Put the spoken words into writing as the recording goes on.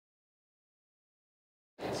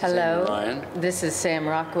Hello. Ryan. This is Sam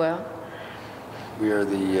Rockwell. We are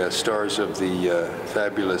the stars of the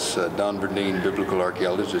fabulous Don Verdean Biblical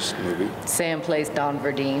Archaeologist movie. Sam plays Don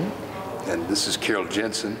Verdean. And this is Carol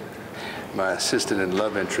Jensen, my assistant and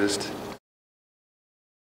love interest.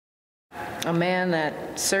 A man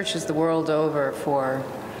that searches the world over for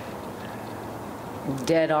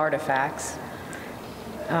dead artifacts,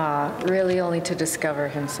 really only to discover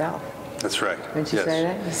himself. That's right. Didn't you say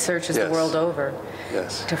that? He searches the world over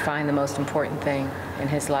to find the most important thing in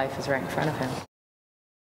his life is right in front of him.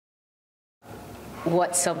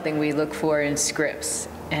 What's something we look for in scripts?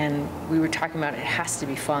 And we were talking about it has to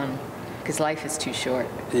be fun, because life is too short.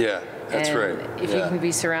 Yeah, that's right. If you can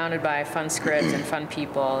be surrounded by fun scripts and fun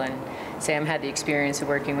people, and Sam had the experience of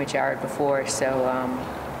working with Jared before, so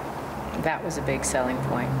that was a big selling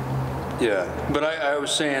point. Yeah, but I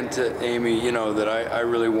was saying to Amy, you know, that I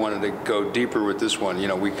really wanted to go deeper with this one. You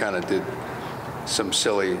know, we kind of did some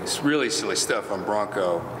really silly stuff on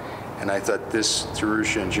Bronco, and I thought this,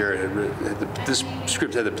 Tarusha and Jared, this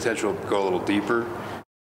script had the potential to go a little deeper.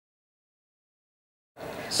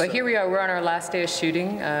 But here we are, we're on our last day of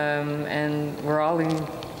shooting, and we're all in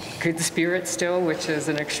good spirits still, which is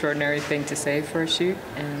an extraordinary thing to say for a shoot,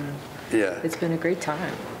 and it's been a great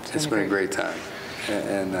time. It's been a great time.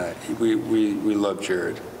 And we love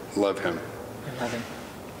Jared, love him. I love him.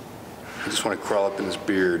 I just want to crawl up in his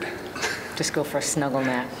beard. Just go for a snuggle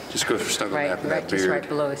nap. Just go for a snuggle nap in that beard. Just right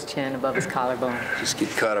below his chin, above his collarbone. Just get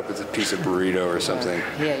caught up with a piece of burrito or something.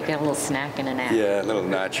 Yeah, you get a little snack and a nap. Yeah, a little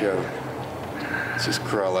nacho. Just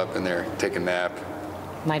crawl up in there, take a nap.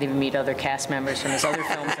 Might even meet other cast members from his other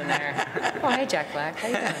films in there. Oh, hey, Jack Black, how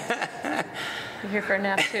you doing? You here for a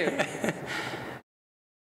nap too?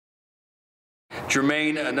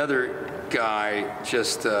 Jermaine, another guy,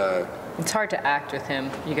 just... It's hard to act with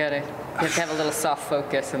him. You have to have a little soft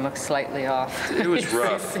focus and look slightly off. It was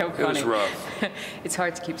rough. So funny. It was rough. It's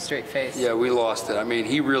hard to keep straight face. Yeah, we lost it. I mean,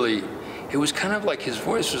 he really... It was kind of like his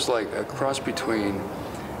voice was like a cross between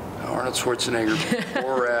Arnold Schwarzenegger,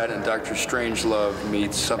 Borat, and Dr. Strangelove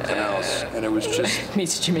meets something else, and it was just...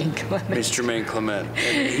 meets Jermaine Clement. Meets Jermaine Clement.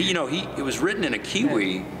 And he, you know, it was written in a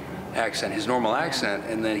Kiwi accent, his normal accent,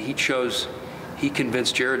 and then he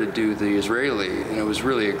convinced Jared to do the Israeli, and it was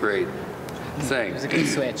really a great thing. It was a good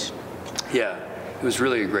switch. Yeah, it was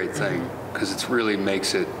really a great thing, because it really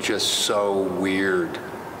makes it just so weird.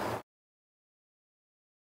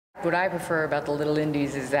 What I prefer about the Little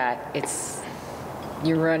Indies is that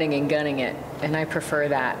you're running and gunning it, and I prefer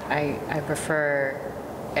that. I prefer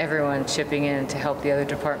everyone chipping in to help the other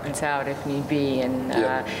departments out if need be, and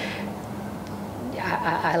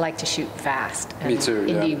I like to shoot fast. And me too,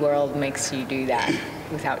 Indie world makes you do that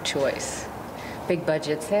without choice. Big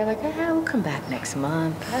budgets, they're like, we'll come back next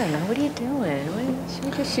month. I don't know, what are you doing? Should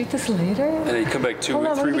we just shoot this later? And then you come back 3 weeks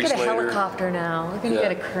later. We're gonna get a helicopter now. We're gonna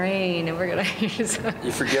get a crane, and we're gonna use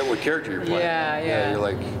You forget what character you're playing. Yeah. You're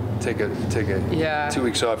like, take a 2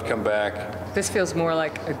 weeks off, come back. This feels more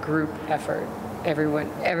like a group effort.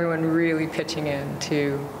 Everyone really pitching in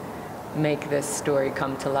to make this story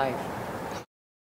come to life.